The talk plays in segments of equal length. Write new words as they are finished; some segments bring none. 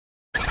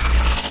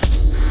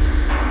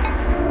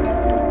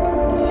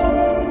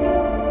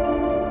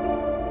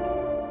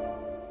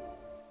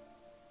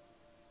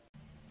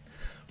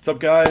What's up,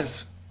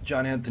 guys?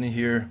 John Anthony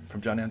here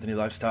from John Anthony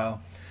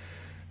Lifestyle.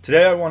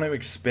 Today I want to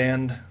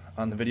expand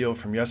on the video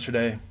from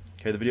yesterday.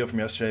 Okay, the video from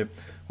yesterday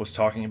was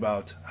talking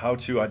about how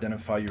to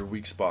identify your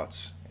weak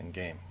spots in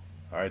game.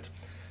 All right,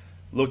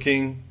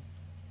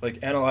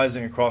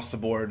 analyzing across the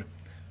board,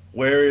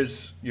 where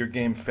is your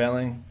game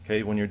failing?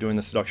 Okay, when you're doing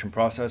the seduction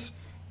process,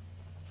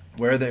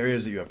 where are the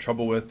areas that you have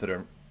trouble with that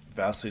are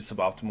vastly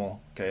suboptimal?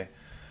 Okay,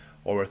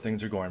 or where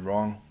things are going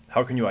wrong?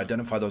 How can you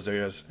identify those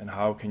areas and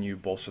how can you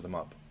bolster them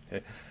up?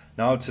 Okay.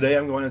 Now today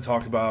I'm going to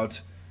talk about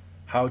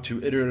how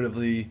to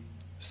iteratively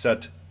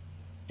set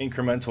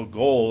incremental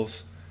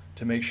goals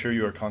to make sure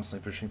you are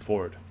constantly pushing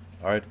forward.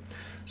 All right.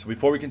 So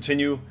before we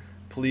continue,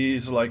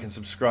 please like and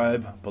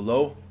subscribe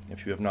below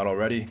if you have not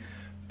already.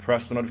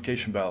 Press the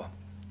notification bell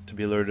to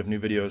be alerted of new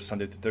videos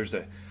Sunday through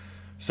Thursday.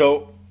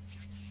 So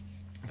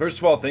first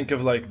of all, think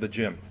of like the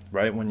gym,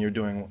 right? When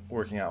you're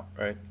working out,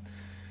 right?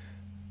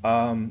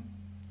 I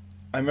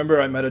remember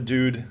I met a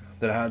dude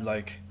that had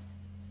like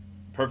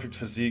perfect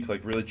physique,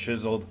 like really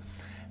chiseled,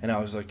 and I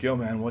was like, yo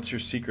man, what's your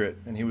secret?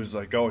 And he was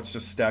like, oh, it's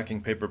just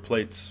stacking paper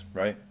plates,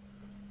 right?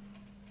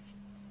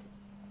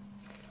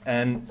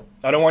 And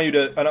I don't want you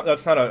to,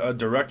 that's not a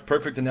direct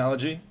perfect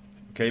analogy,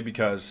 okay,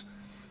 because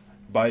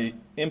by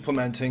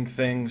implementing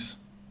things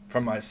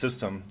from my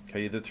system,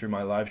 okay, either through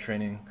my live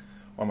training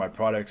or my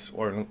products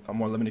or a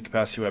more limited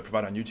capacity what I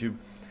provide on YouTube,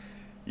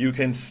 you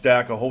can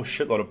stack a whole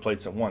shitload of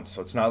plates at once.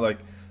 So it's not like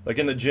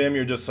in the gym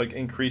you're just like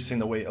increasing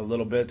the weight a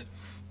little bit,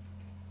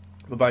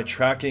 but by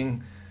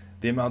tracking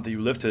the amount that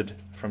you lifted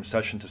from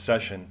session to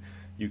session,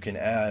 you can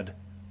add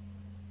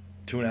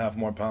 2.5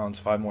 more pounds,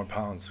 5 more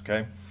pounds,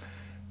 okay?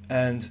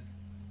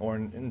 Or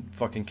in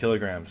fucking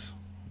kilograms,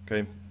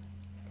 okay?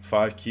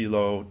 5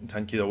 kilo,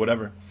 10 kilo,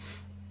 whatever.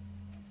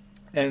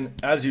 And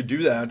as you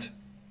do that,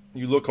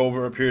 you look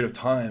over a period of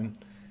time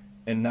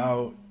and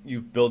now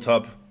you've built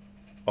up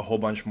a whole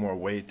bunch more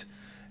weight,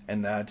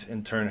 and that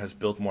in turn has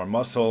built more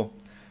muscle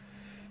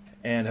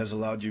and has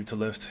allowed you to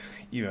lift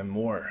even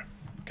more.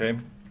 Okay,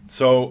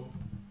 so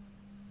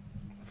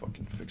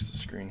fucking fix the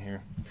screen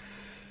here.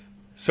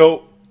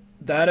 So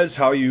that is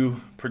how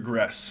you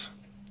progress.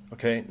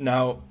 Okay,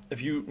 now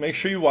if you make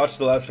sure you watch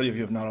the last video if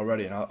you have not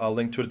already, and I'll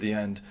link to it at the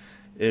end.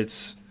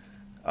 It's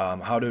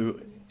how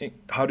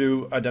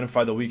to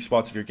identify the weak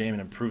spots of your game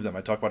and improve them.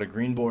 I talk about a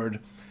green board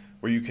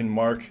where you can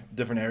mark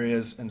different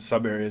areas and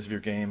sub areas of your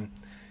game.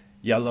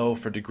 Yellow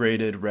for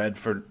degraded, red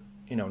for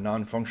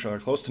non-functional or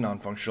close to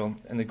non-functional,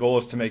 and the goal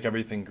is to make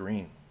everything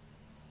green.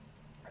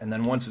 And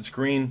then once it's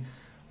green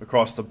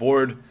across the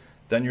board,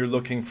 then you're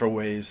looking for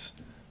ways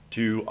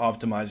to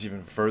optimize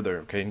even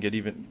further, okay, and get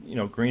even,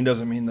 green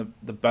doesn't mean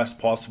the best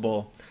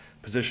possible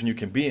position you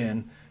can be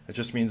in. It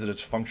just means that it's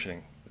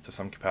functioning to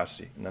some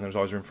capacity, and then there's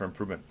always room for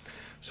improvement.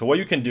 So what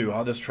you can do,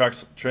 how this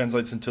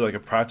translates into like a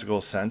practical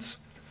sense,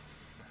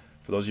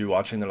 for those of you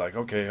watching, they're like,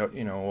 okay,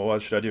 well,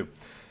 what should I do?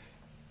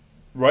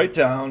 Write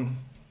down,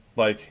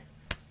 like,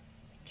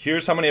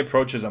 here's how many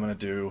approaches I'm going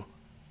to do,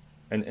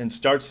 and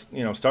start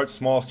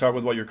small, start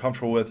with what you're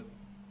comfortable with.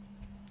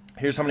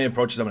 Here's how many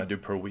approaches I'm going to do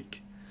per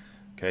week.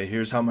 Okay,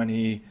 here's how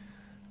many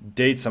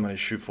dates I'm going to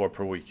shoot for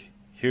per week.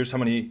 Here's how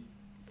many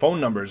phone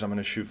numbers I'm going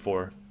to shoot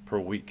for per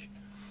week.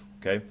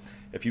 Okay,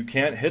 if you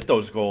can't hit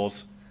those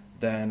goals,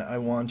 then I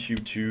want you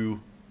to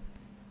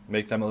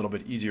make them a little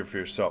bit easier for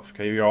yourself.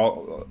 Okay, you're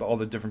all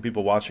the different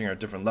people watching are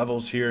at different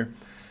levels here.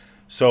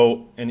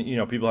 So, and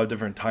people have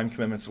different time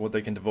commitments of what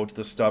they can devote to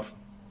this stuff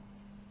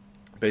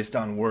based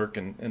on work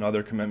and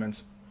other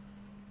commitments.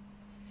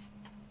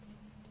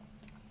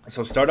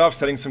 So start off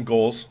setting some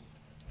goals,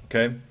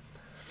 okay?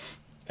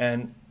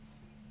 And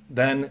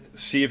then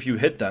see if you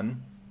hit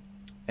them,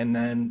 and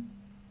then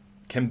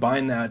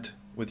combine that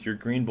with your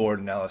green board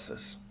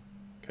analysis,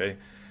 okay?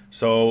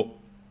 So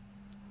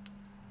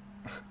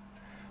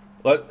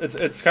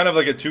it's kind of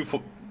like a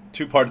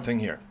two-part thing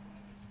here.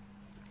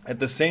 At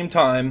the same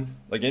time,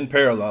 like in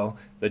parallel,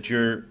 that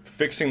you're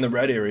fixing the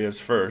red areas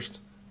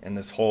first in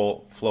this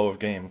whole flow of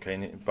game, okay?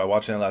 And by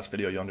watching that last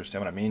video, you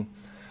understand what I mean.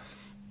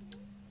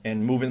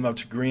 And moving them up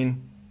to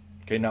green,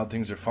 okay, now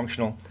things are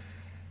functional.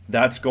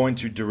 That's going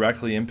to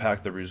directly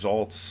impact the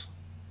results,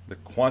 the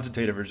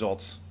quantitative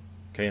results,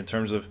 okay, in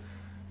terms of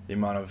the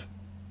amount of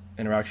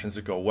interactions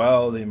that go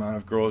well, the amount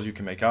of girls you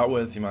can make out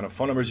with, the amount of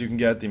phone numbers you can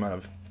get, the amount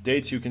of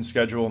dates you can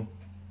schedule,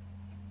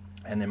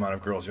 and the amount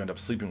of girls you end up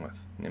sleeping with,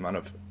 and the amount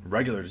of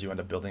regulars you end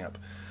up building up.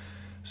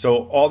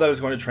 So all that is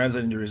going to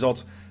translate into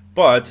results,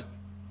 but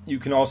you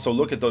can also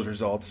look at those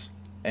results,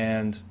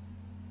 and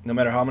no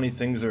matter how many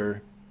things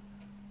are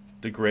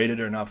degraded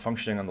or not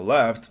functioning on the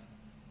left,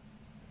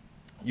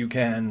 you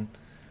can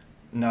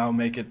now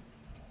make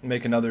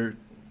another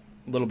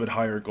little bit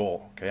higher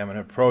goal. Okay, I'm going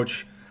to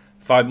approach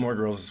 5 more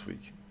girls this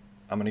week.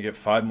 I'm going to get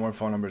 5 more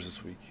phone numbers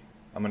this week.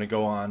 I'm going to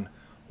go on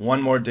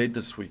 1 more date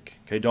this week.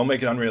 Okay, don't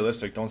make it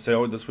unrealistic. Don't say,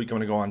 oh, this week I'm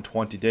going to go on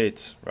 20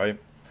 dates, right?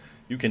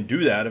 You can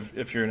do that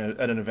if you're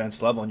at an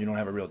advanced level and you don't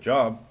have a real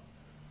job.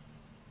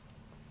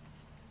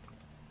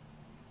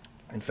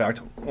 In fact,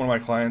 one of my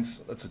clients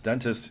that's a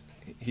dentist,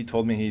 he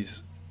told me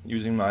he's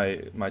using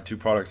my 2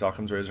 products,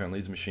 Occam's Razor and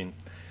Leads Machine.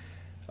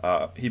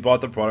 He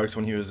bought the products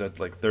when he was at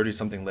like 30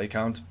 something lay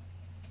count,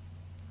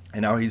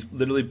 and now he's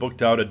literally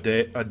booked out a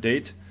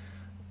date,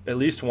 at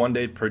least one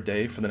date per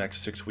day for the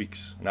next 6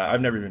 weeks. Now,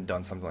 I've never even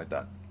done something like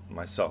that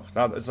myself.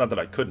 It's not that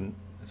I couldn't.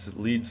 It's just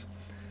leads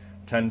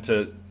tend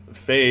to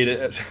fade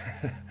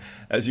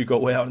as you go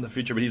way out in the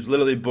future. But he's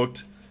literally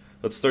booked,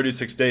 that's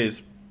 36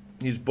 days.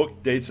 He's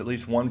booked dates at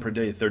least one per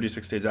day,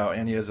 36 days out,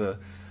 and he has a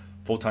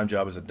full-time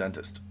job as a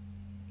dentist.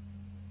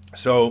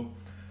 So,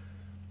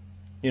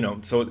 you know,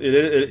 so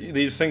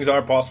these things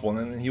are possible.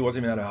 And he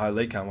wasn't even at a high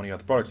lay count when he got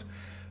the products.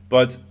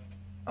 But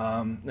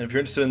if you're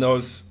interested in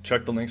those,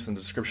 check the links in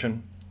the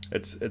description.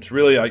 It's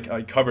really,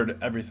 I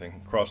covered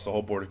everything across the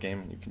whole board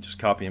game. You can just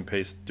copy and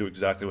paste, do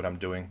exactly what I'm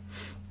doing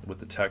with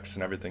the text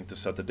and everything to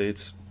set the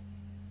dates.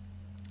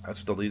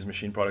 That's what the Leads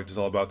Machine product is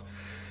all about.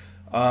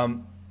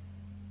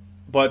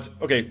 But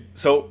okay,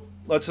 so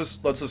let's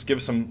just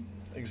give some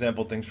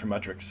example things for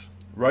metrics.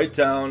 Write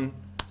down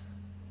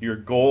your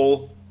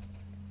goal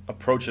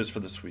approaches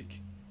for this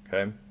week.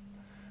 Okay,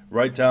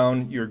 write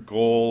down your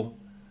goal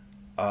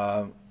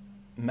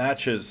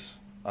matches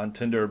on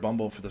Tinder or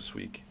Bumble for this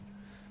week,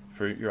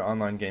 for your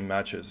online game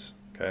matches.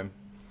 Okay,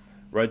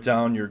 write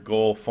down your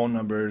goal phone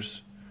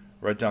numbers,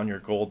 write down your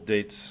goal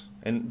dates,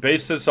 and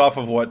base this off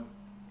of what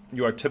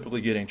you are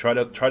typically getting. Try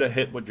to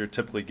hit what you're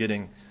typically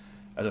getting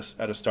at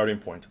a starting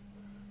point,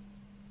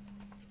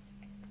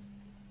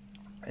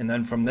 and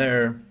then from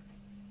there,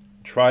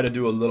 try to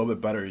do a little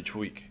bit better each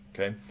week.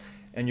 Okay,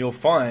 and you'll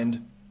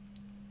find,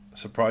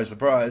 surprise,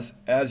 surprise,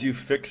 as you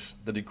fix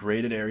the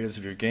degraded areas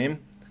of your game.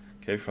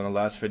 Okay, from the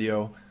last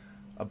video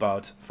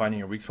about finding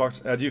your weak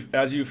spots, as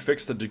you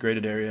fix the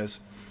degraded areas,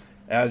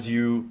 as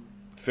you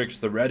fix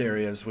the red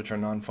areas which are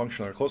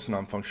non-functional or close to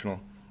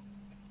non-functional,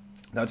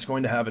 that's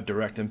going to have a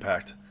direct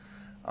impact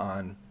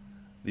on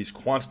these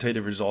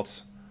quantitative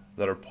results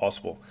that are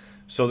possible.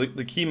 So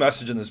the key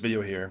message in this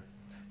video here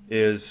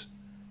is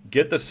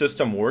get the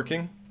system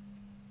working,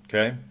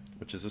 okay,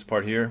 which is this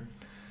part here.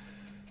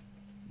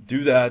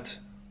 Do that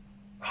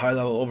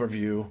high-level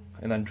overview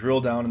and then drill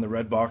down in the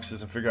red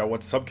boxes and figure out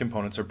what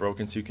subcomponents are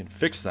broken so you can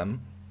fix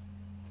them.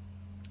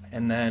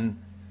 And then,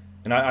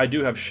 and I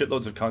do have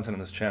shitloads of content on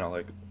this channel,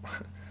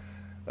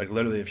 like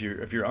literally if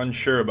you're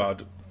unsure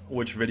about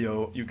which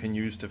video you can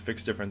use to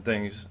fix different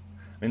things.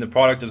 I mean, the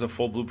product is a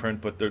full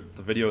blueprint, but the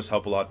videos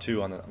help a lot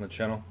too on the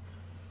channel.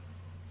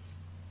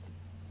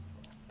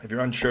 If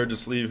you're unsure,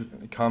 just leave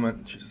a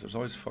comment. Jesus, there's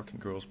always fucking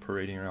girls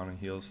parading around in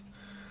heels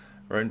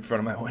right in front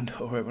of my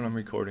window right when I'm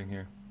recording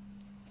here.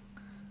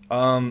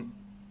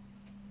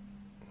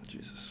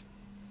 Jesus.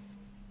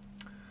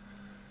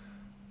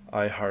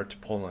 I heart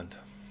Poland.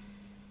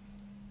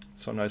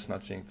 It's so nice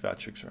not seeing fat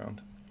chicks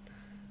around.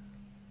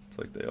 It's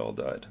like they all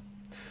died.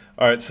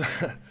 All right, so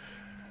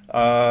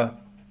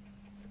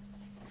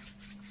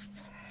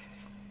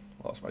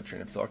lost my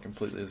train of thought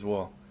completely as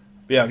well.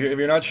 But yeah, if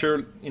you're not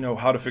sure, you know,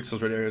 how to fix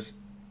those red areas,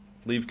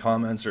 leave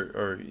comments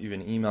or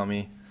even email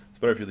me. It's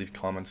better if you leave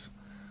comments.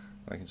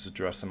 I can just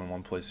address them in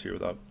one place here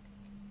without,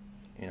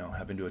 you know,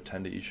 having to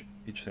attend to each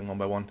thing one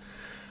by one.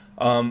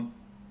 And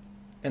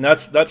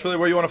that's really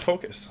where you want to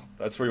focus.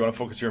 That's where you want to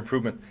focus your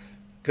improvement.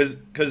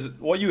 Because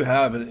what you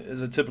have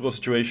is a typical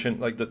situation,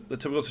 like the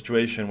typical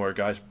situation where a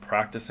guy's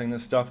practicing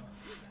this stuff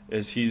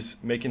is he's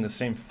making the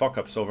same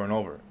fuck-ups over and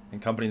over.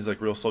 And companies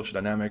like Real Social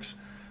Dynamics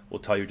will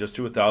tell you just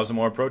do 1,000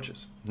 more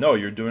approaches. No,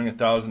 you're doing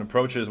 1,000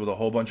 approaches with a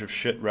whole bunch of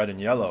shit red and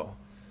yellow.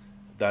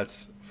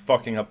 That's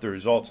fucking up the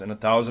results. And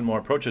 1,000 more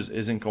approaches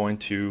isn't going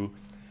to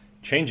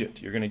change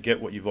it. You're going to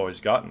get what you've always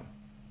gotten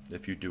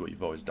if you do what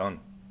you've always done.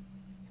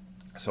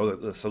 So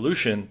the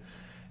solution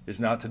is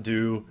not to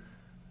do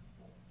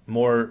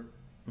more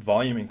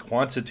volume and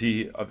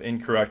quantity of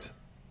incorrect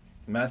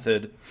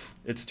method.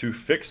 It's to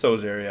fix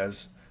those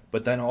areas,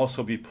 but then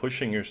also be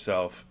pushing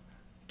yourself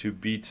to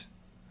beat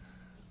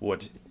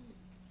what,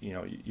 you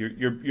know,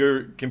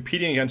 you're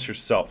competing against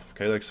yourself.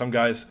 Okay, like some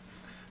guys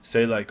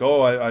say like,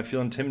 oh, I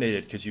feel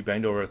intimidated because you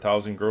banged over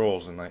 1,000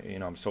 girls and like, you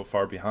know, I'm so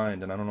far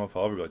behind and I don't know if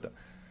I'll ever be like that.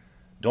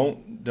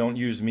 Don't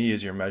use me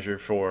as your measure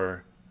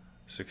for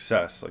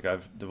success. Like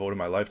I've devoted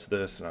my life to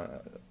this, and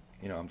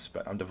you know,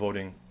 I'm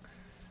devoting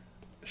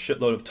a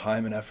shitload of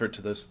time and effort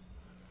to this.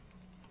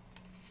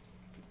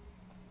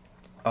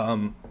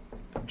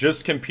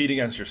 Just compete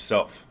against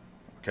yourself.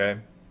 Okay,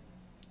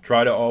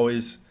 try to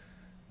always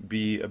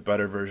be a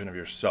better version of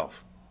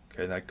yourself.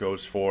 Okay, that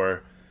goes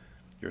for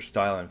your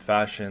style and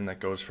fashion. That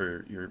goes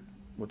for your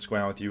what's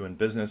going on with you in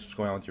business, what's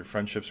going on with your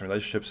friendships and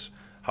relationships,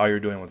 how you're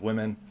doing with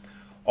women.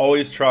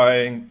 Always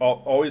try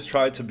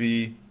to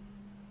be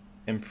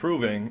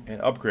improving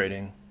and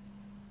upgrading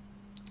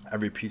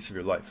every piece of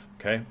your life.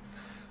 Okay,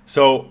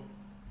 so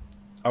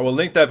I will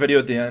link that video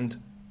at the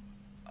end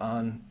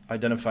on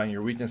identifying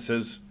your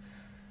weaknesses.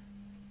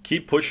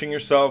 Keep pushing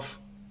yourself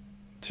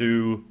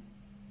to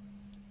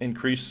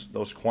increase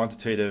those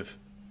quantitative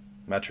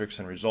metrics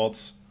and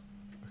results.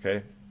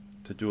 Okay,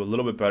 to do a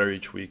little bit better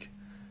each week,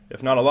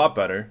 if not a lot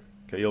better.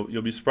 Okay,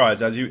 you'll be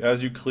surprised as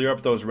you clear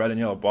up those red and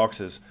yellow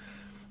boxes.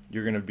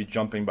 you're going to be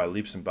jumping by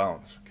leaps and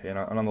bounds. Okay, and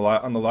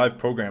on the live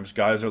programs,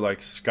 guys are like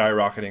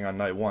skyrocketing on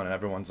night one, and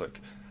everyone's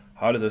like,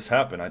 how did this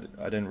happen? I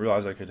didn't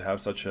realize I could have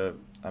such a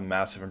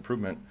massive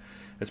improvement.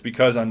 It's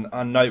because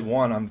on night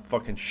one, I'm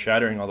fucking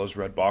shattering all those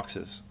red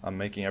boxes. I'm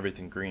making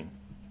everything green.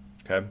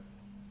 Okay,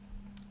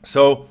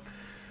 so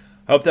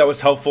I hope that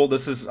was helpful.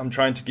 I'm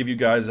trying to give you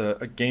guys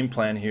a game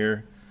plan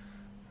here.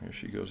 Here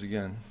she goes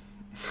again.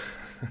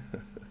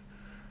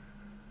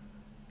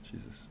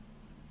 Jesus.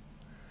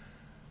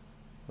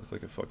 Look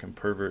like a fucking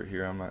pervert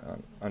here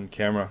on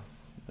camera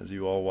as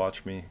you all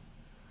watch me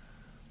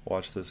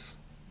watch this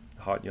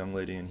hot young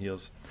lady in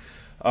heels.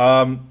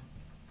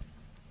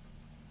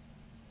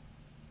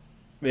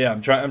 Yeah,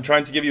 I'm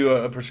trying to give you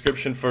a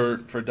prescription for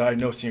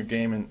diagnosing your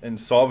game and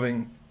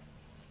solving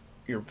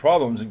your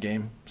problems in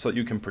game so that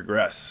you can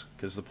progress.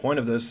 Because the point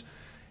of this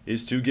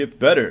is to get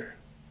better,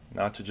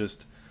 not to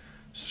just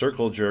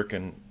circle jerk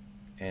and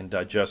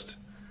digest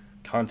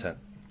content.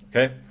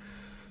 Okay,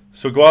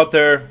 so go out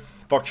there,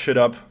 fuck shit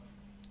up,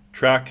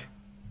 track,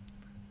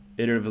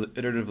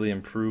 iteratively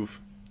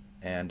improve,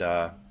 and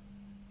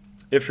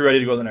if you're ready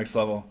to go to the next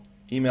level,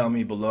 email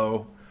me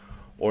below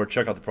or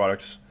check out the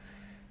products.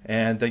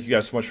 And thank you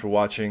guys so much for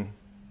watching,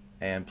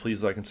 and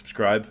please like and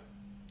subscribe.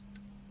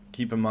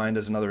 Keep in mind,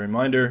 as another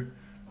reminder,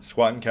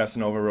 Squat and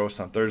Casanova roast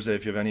on Thursday.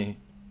 If you have any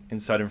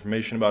inside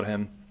information about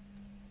him,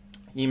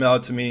 email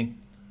it to me.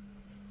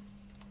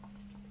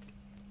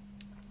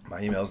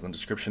 My email is in the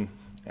description,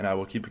 and I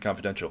will keep it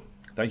confidential.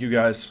 Thank you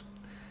guys,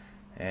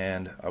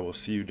 and I will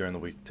see you during the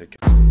week. Take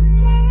care.